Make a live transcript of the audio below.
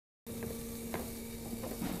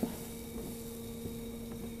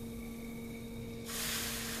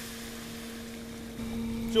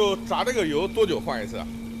就炸这个油多久换一次啊？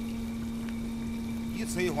一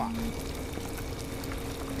次一换。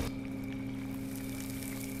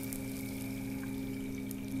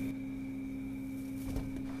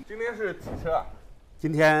今天是几车啊？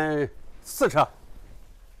今天4车，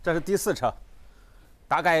这是第4车，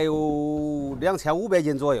大概有2500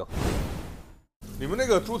斤左右。你们那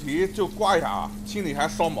个猪蹄就刮一下啊，清理还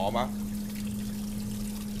烧毛吗？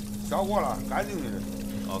烧过了，干净的。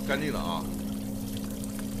哦，干净的啊。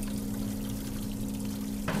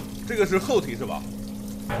这个是后蹄是吧？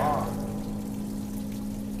啊，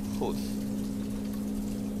后蹄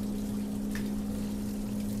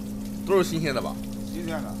都是新鲜的吧？新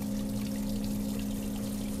鲜的，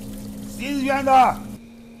新鲜的。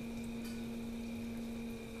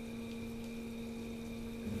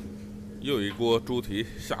又一锅猪蹄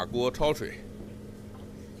下锅焯水，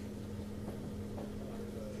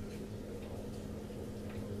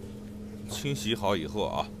清洗好以后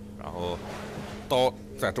啊，然后刀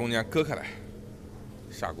在中间割开来，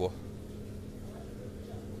下锅。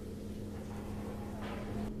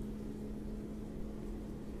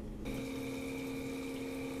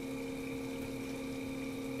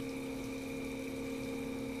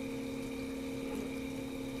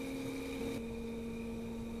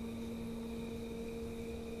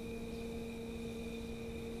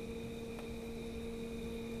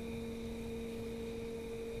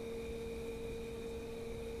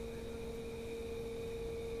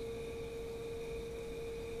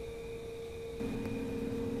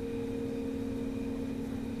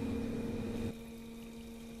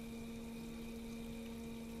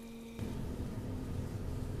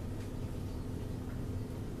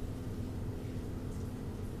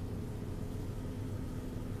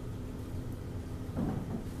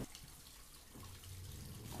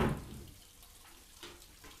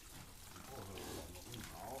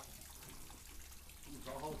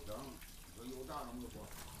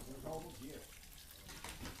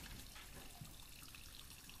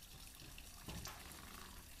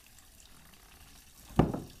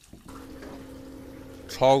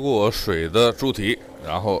焯过水的猪蹄，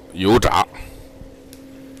然后油炸。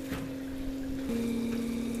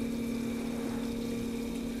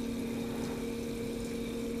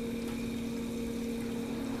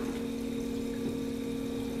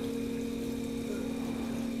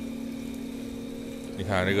你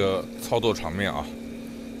看这个操作场面啊，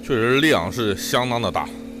确实量是相当的大。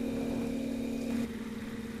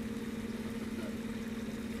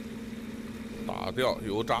打掉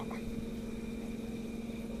油炸。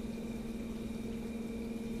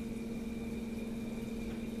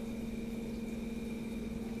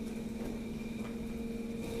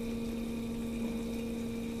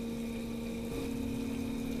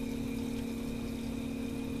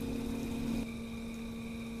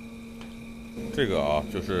这个啊，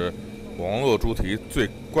就是网络猪蹄最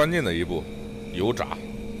关键的一步，油炸。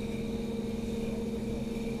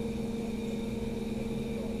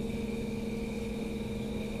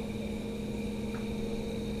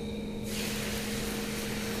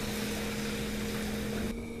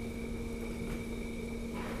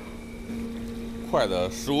快的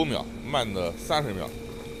15秒，慢的30秒。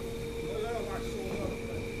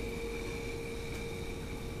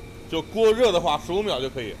就锅热的话，15秒就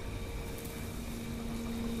可以。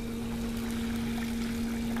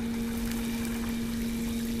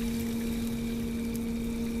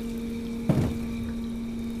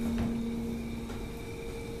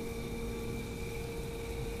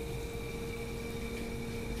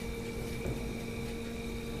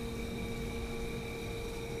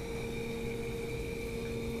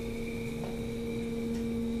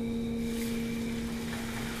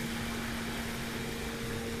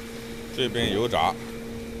这边油炸，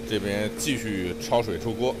这边继续焯水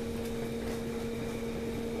出锅。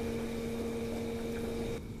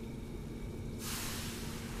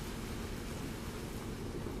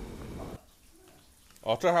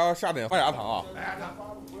哦，这还要下点麦芽糖啊！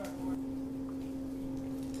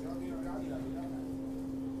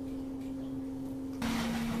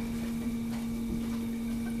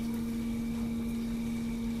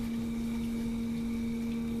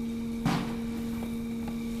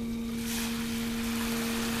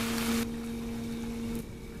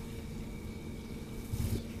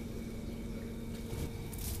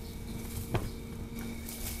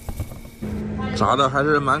炸的还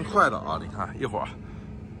是蛮快的啊！你看，一会儿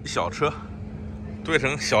一小车堆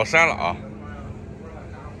成小山了啊！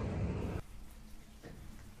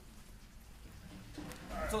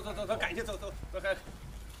走，赶紧走，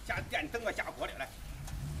下电灯啊，下锅里来。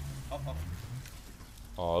好。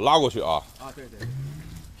哦，拉过去啊！啊，对。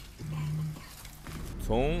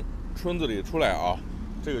从村子里出来啊，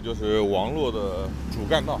这个就是网络的主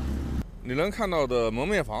干道，你能看到的门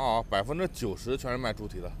面房啊，90%全是卖猪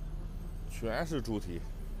蹄的，全是猪蹄。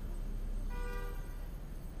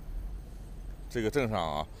这个镇上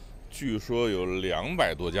啊，据说有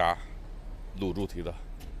200多家卤猪蹄的，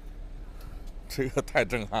这个太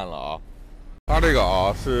震撼了啊！它这个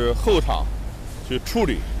啊是后厂去处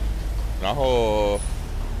理，然后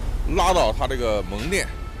拉到它这个门店。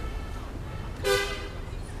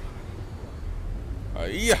哎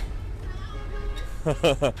呀，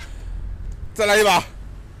再来一把！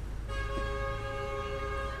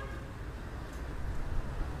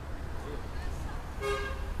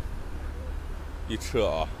一车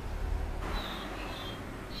啊！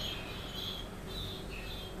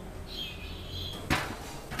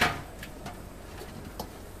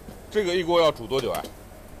这个一锅要煮多久啊？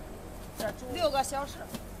这煮6个小时。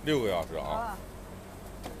6个小时啊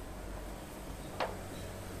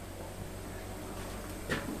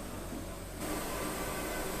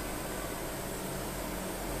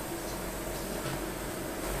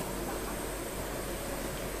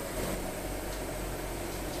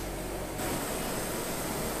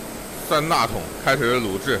！3大桶开始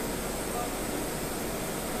卤制。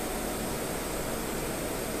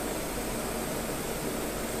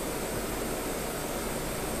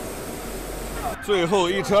最后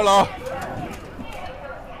一车了，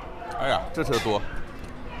哎呀，这车多，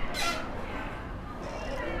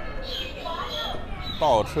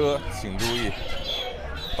倒车请注意，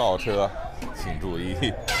倒车请注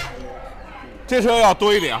意，这车要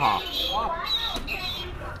多一点哈。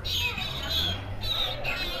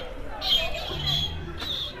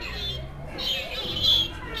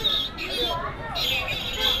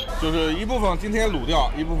就是一部分今天卤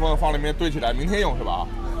掉，一部分放里面堆起来，明天用是吧？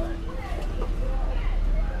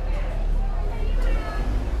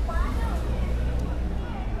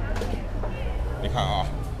你看啊，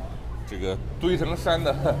这个堆成山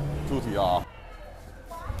的猪蹄啊，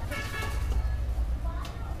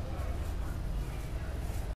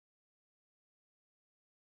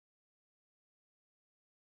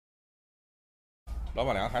老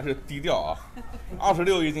板娘还是低调啊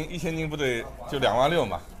，26一斤，1000斤不对，就26000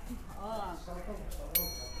嘛。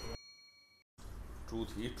猪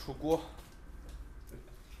蹄出锅，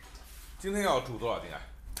今天要煮多少斤啊？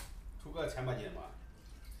出个1800斤吧。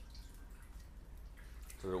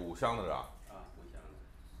这是5箱的是吧？啊，5箱的。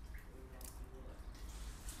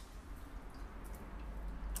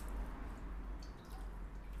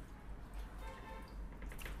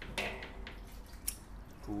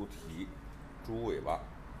猪蹄、猪尾巴，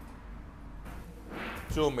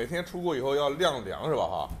就每天出锅以后要晾凉是吧？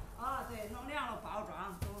哈。啊，对，弄凉了包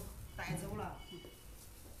装都带走了。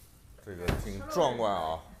这个挺壮观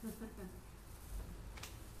啊！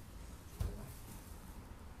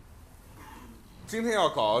今天要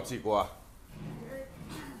搞几锅啊？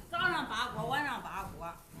早上8锅，晚上8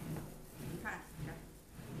锅。你看，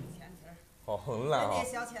前蹄儿。好很烂啊！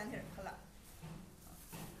小前蹄儿可烂。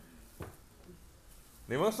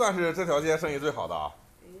你们算是这条街生意最好的啊？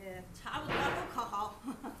差不多都可好。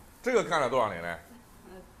这个干了多少年嘞？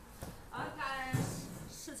干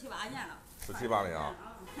17、18年了。17、18年啊！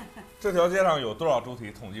这条街上有多少猪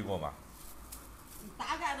蹄？统计过吗？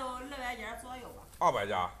大概都200家左右吧。200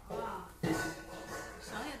家。啊，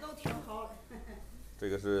生意都挺好的。这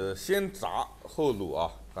个是先炸后卤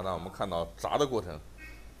啊！刚才我们看到炸的过程，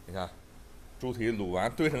你看，猪蹄卤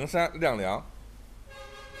完堆成山晾凉，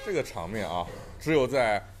这个场面啊，只有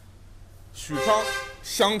在许昌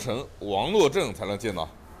乡城王洛镇才能见到。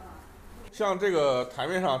像这个台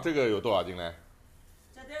面上这个有多少斤嘞？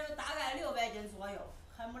这点有大概600斤左右，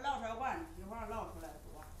还没捞出来完，一会儿捞出来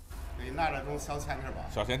多。给你拿这种小前蹄吧，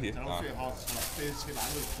小前蹄这种啊，最好吃了，最起码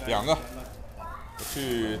就2个。我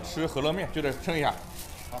去吃饸饹面，就这称一下。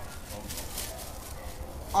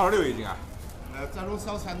好，26一斤啊？这种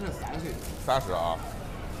小前蹄30斤。30啊。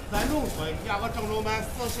咱农村价格郑州卖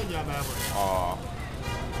40斤买回来。哦。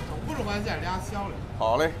 50块钱俩小的。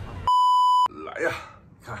好嘞，来呀，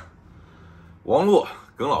看，王洛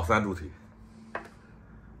耿老三猪蹄。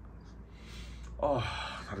哦，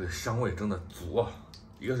它这个香味真的足啊！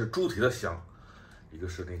一个是猪蹄的香，一个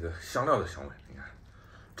是那个香料的香味。你看，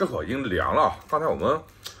这会儿已经凉了。刚才我们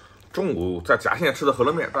中午在甲县吃的饸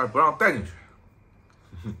饹面，但是不让带进去，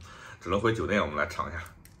只能回酒店我们来尝一下。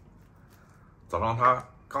早上它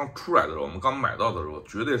刚出来的时候，我们刚买到的时候，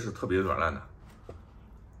绝对是特别软烂的。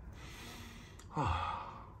 啊，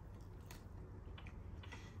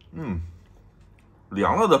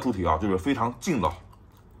凉了的猪蹄啊，就是非常劲道。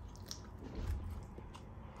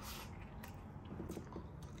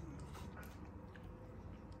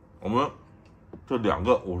我们这2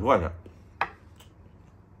个50块钱，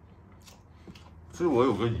所以我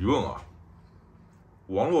有个疑问啊，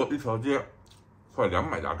网络一条街快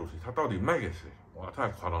200家猪蹄，它到底卖给谁？哇，太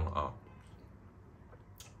夸张了啊！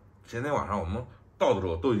前天晚上我们到的时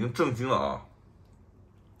候都已经震惊了啊，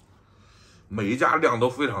每一家量都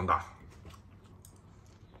非常大。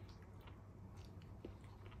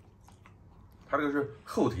它这个是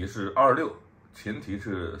后蹄是26，前蹄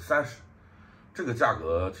是30，这个价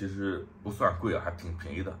格其实不算贵啊，还挺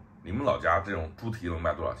便宜的。你们老家这种猪蹄能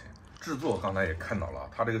卖多少钱？制作刚才也看到了，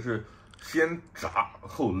它这个是先炸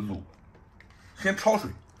后卤，先焯水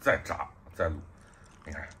再炸再卤。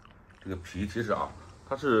你看这个皮其实啊，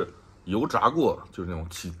它是油炸过，就是那种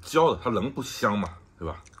起焦的，它能不香吗？对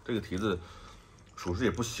吧？这个蹄子属实也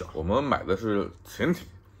不小，我们买的是前蹄，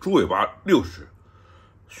猪尾巴60，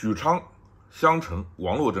许昌乡城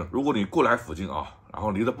王洛镇。如果你过来附近啊，然后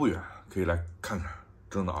离得不远，可以来看看。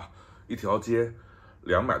真的啊，一条街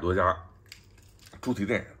200多家猪蹄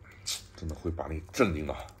店，真的会把你震惊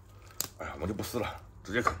到。哎呀，我们就不撕了，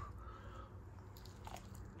直接啃。